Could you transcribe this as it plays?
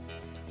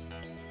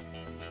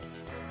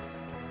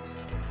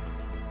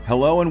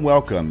Hello and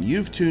welcome.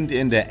 You've tuned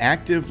into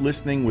Active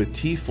Listening with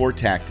T4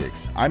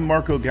 Tactics. I'm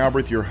Marco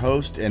Galbraith, your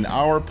host, and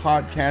our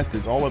podcast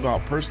is all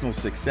about personal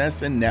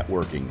success and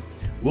networking.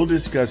 We'll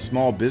discuss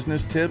small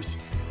business tips,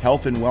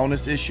 health and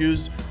wellness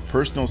issues,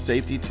 personal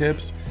safety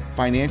tips,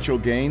 financial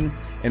gain,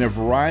 and a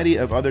variety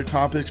of other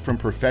topics from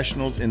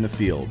professionals in the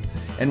field.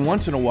 And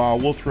once in a while,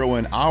 we'll throw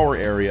in our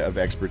area of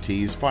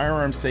expertise,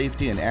 firearm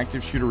safety and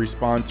active shooter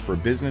response for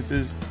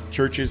businesses,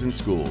 churches, and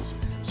schools.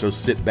 So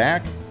sit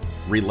back,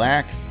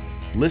 relax,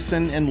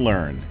 listen and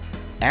learn.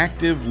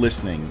 Active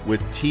Listening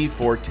with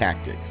T4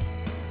 Tactics.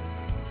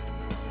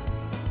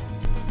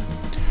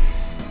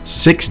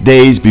 6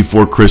 days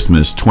before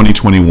Christmas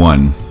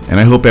 2021, and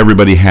I hope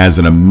everybody has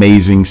an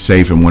amazing,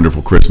 safe, and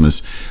wonderful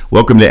Christmas.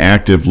 Welcome to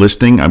Active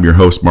Listening. I'm your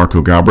host,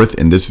 Marco Galbraith,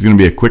 and this is going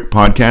to be a quick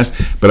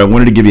podcast, but I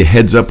wanted to give you a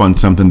heads up on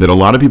something that a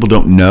lot of people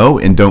don't know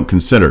and don't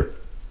consider.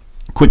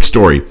 Quick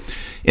story.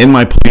 In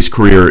my police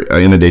career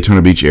in the Daytona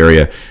Beach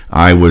area,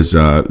 I was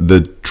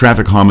the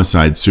traffic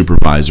homicide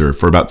supervisor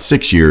for about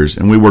 6 years,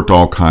 and we worked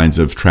all kinds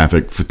of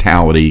traffic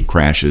fatality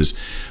crashes.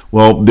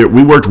 Well,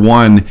 we worked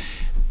one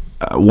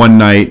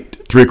night,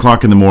 3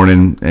 o'clock in the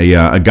morning,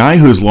 a guy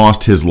who has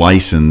lost his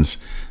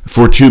license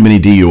for too many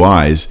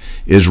DUIs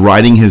is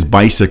riding his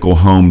bicycle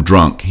home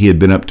drunk. He had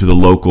been up to the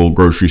local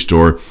grocery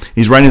store.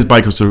 He's riding his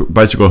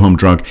bicycle home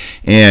drunk,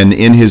 and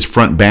in his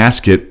front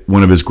basket,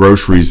 one of his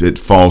groceries, it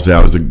falls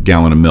out as a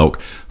gallon of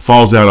milk,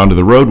 falls out onto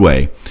the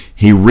roadway.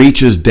 He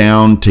reaches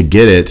down to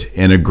get it,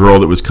 and a girl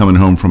that was coming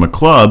home from a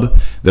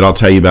club that I'll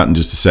tell you about in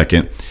just a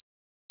second,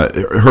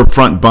 her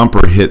front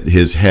bumper hit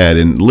his head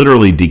and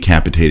literally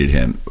decapitated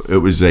him. It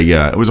was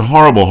a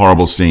horrible,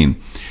 horrible scene.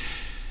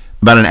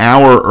 About an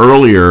hour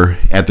earlier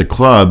at the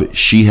club,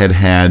 she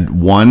had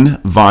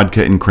one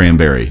vodka and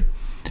cranberry.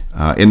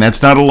 And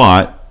that's not a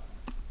lot,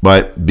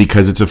 but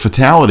because it's a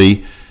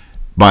fatality,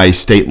 by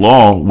state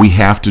law, we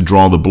have to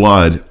draw the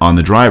blood on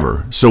the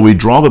driver. So we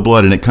draw the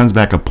blood and it comes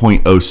back a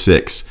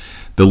 .06.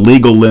 The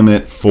legal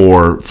limit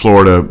for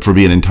Florida for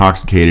being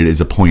intoxicated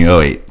is a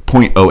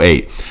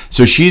 .08.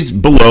 So she's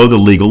below the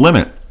legal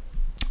limit.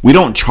 We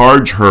don't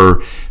charge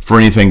her for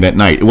anything that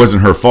night. It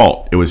wasn't her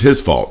fault. It was his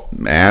fault.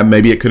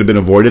 Maybe it could have been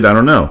avoided. I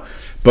don't know.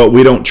 But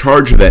we don't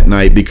charge her that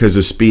night because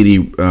of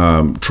speedy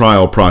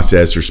trial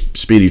process or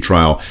speedy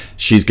trial.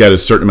 She's got a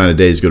certain amount of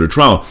days to go to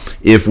trial.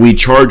 If we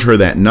charge her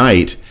that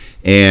night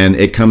and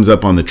it comes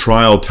up on the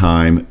trial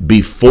time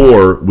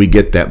before we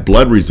get that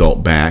blood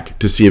result back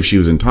to see if she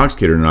was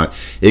intoxicated or not,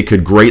 it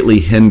could greatly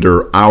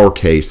hinder our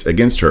case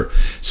against her.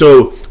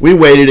 So we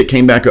waited. It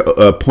came back a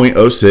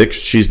 .06.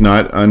 She's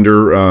not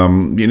under,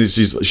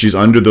 she's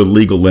under the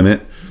legal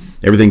limit.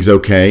 Everything's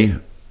okay.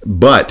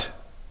 But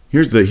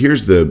here's the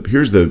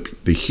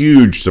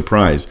huge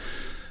surprise.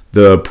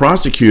 The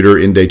prosecutor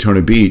in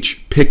Daytona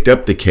Beach picked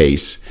up the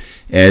case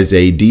as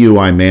a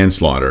DUI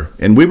manslaughter,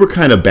 and we were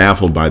kind of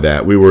baffled by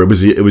that.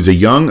 It was a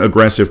young,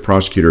 aggressive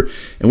prosecutor,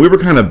 and we were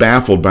kind of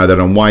baffled by that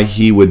on why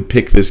he would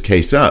pick this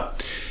case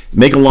up.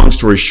 Make a long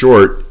story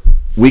short,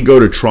 we go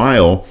to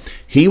trial.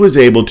 He was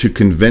able to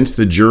convince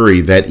the jury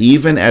that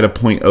even at a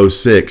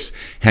 .06,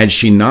 had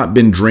she not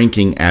been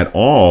drinking at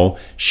all,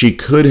 she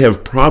could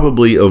have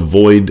probably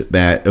avoided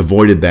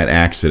that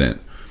accident,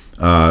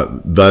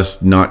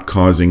 thus not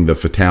causing the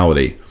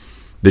fatality.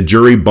 The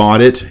jury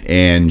bought it,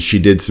 and she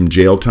did some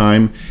jail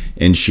time,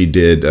 and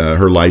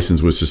her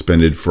license was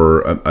suspended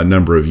for a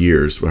number of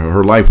years.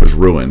 Her life was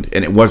ruined,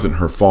 and it wasn't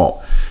her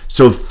fault.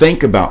 So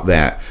think about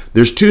that.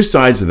 There's two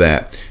sides of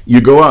that.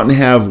 You go out and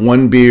have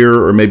one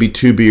beer or maybe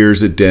 2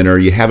 beers at dinner.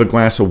 You have a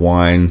glass of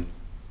wine,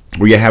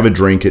 or you have a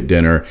drink at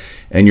dinner,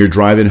 and you're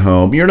driving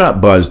home. You're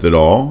not buzzed at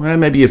all.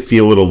 Maybe you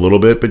feel it a little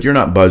bit, but you're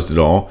not buzzed at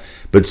all.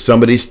 But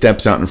somebody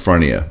steps out in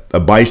front of you.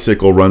 A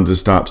bicycle runs a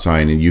stop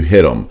sign, and you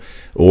hit them.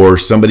 Or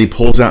somebody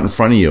pulls out in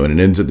front of you and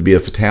it ends up to be a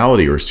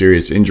fatality or a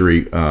serious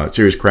injury,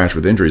 serious crash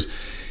with injuries.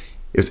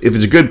 If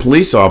it's a good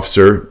police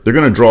officer, they're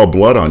going to draw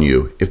blood on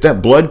you. If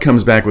that blood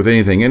comes back with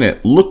anything in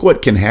it, look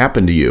what can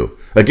happen to you.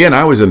 Again,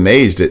 I was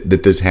amazed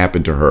that this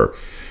happened to her.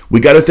 We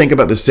got to think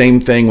about the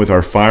same thing with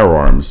our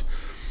firearms.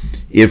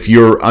 If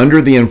you're under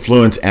the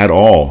influence at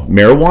all,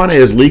 marijuana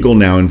is legal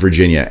now in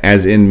Virginia,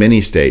 as in many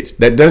states.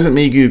 That doesn't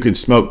mean you can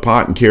smoke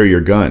pot and carry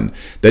your gun.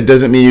 That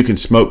doesn't mean you can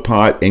smoke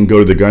pot and go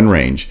to the gun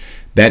range.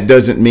 That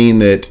doesn't mean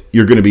that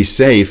you're going to be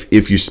safe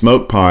if you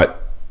smoke pot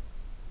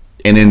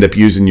and end up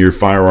using your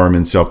firearm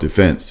in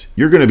self-defense.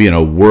 You're going to be in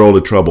a world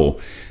of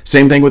trouble.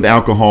 Same thing with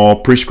alcohol,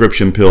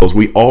 prescription pills.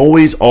 We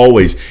always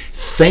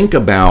think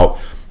about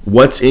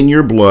what's in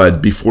your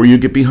blood before you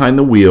get behind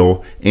the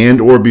wheel and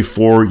or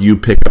before you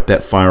pick up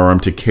that firearm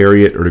to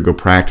carry it or to go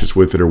practice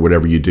with it or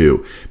whatever you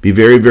do. Be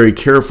very, very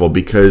careful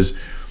because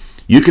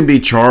you can be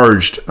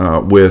charged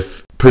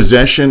with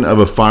possession of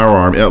a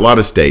firearm in a lot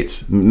of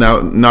states. Now,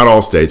 not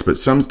all states, but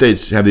some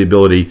states have the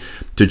ability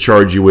to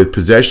charge you with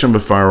possession of a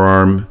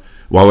firearm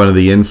while under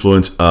the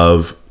influence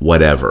of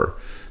whatever.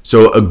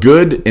 So a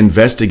good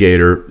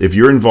investigator, if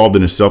you're involved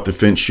in a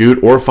self-defense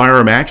shoot or a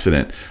firearm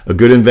accident, a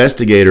good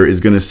investigator is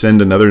going to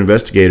send another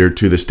investigator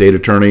to the state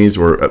attorneys,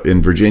 or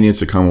in Virginia, it's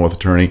the Commonwealth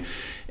attorney,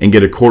 and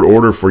get a court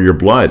order for your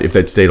blood if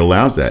that state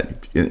allows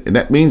that. And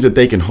that means that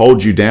they can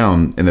hold you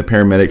down and the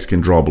paramedics can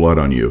draw blood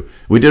on you.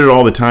 We did it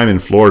all the time in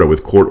Florida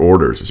with court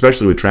orders,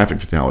 especially with traffic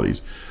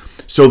fatalities.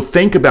 So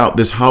think about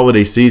this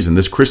holiday season,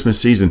 this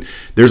Christmas season.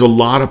 There's a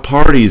lot of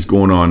parties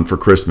going on for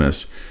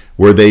Christmas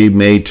where they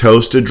may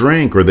toast a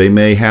drink or they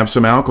may have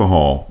some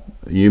alcohol.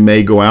 You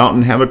may go out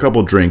and have a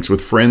couple drinks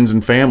with friends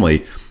and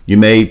family. You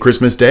may,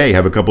 Christmas Day,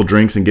 have a couple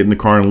drinks and get in the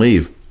car and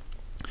leave.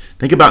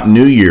 Think about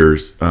New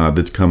Year's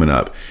that's coming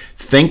up.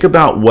 Think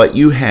about what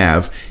you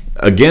have.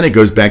 Again, it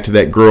goes back to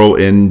that girl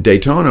in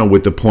Daytona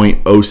with the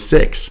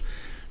 .06.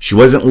 She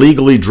wasn't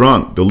legally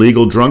drunk. The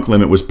legal drunk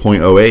limit was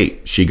 .08.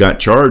 She got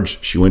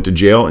charged. She went to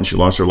jail and she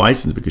lost her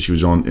license because she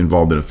was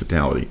involved in a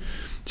fatality.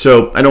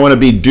 So I don't want to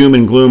be doom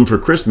and gloom for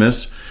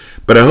Christmas,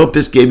 but I hope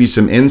this gave you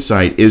some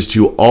insight is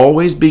to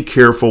always be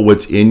careful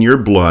what's in your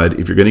blood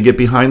if you're going to get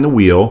behind the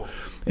wheel.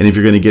 And if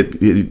you're going to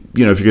if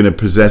you're going to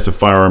possess a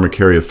firearm or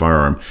carry a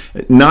firearm,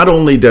 not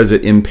only does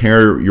it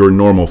impair your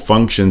normal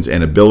functions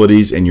and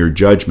abilities and your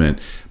judgment,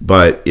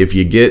 but if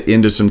you get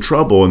into some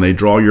trouble and they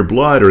draw your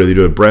blood or they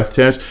do a breath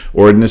test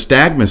or a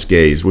nystagmus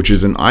gaze, which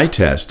is an eye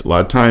test, a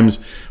lot of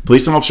times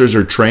police officers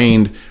are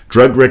trained,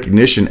 drug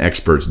recognition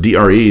experts,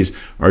 DREs,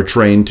 are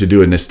trained to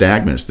do a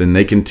nystagmus. Then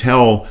they can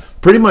tell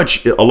pretty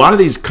much, a lot of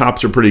these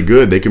cops are pretty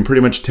good. They can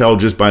pretty much tell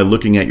just by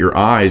looking at your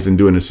eyes and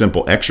doing a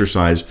simple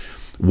exercise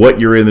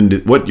what you're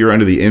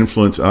under the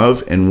influence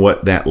of and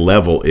what that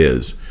level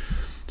is.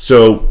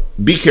 So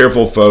be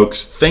careful,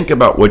 folks. Think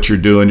about what you're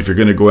doing. If you're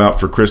going to go out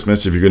for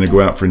Christmas, if you're going to go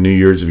out for New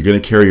Year's, if you're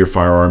going to carry your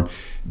firearm,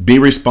 be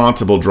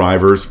responsible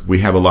drivers. We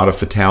have a lot of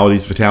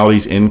fatalities.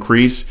 Fatalities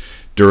increase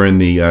during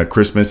the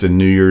Christmas and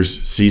New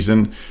Year's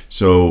season.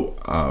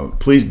 So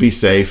please be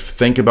safe.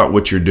 Think about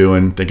what you're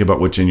doing. Think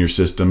about what's in your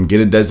system. Get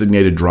a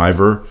designated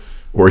driver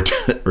or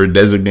a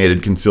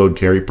designated concealed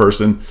carry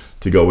person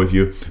to go with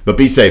you, but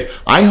be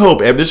safe. I hope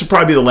this will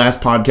probably be the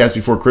last podcast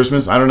before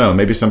Christmas. I don't know,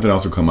 maybe something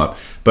else will come up,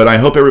 but I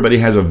hope everybody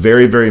has a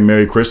very, very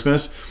Merry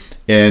Christmas.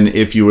 And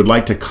if you would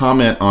like to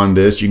comment on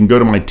this, you can go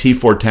to my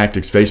T4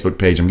 Tactics Facebook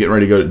page. I'm getting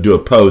ready to go do a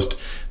post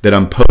that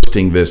I'm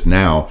posting this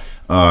now.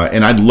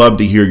 And I'd love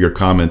to hear your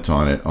comments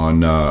on it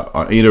on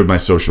either of my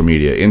social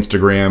media,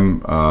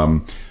 Instagram,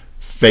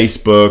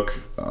 Facebook,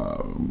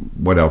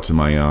 what else am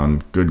I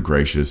on? Good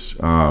gracious.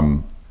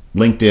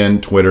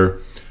 LinkedIn,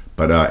 Twitter.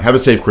 But have a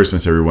safe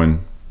Christmas,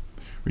 everyone.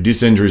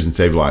 Reduce injuries and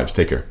save lives.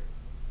 Take care.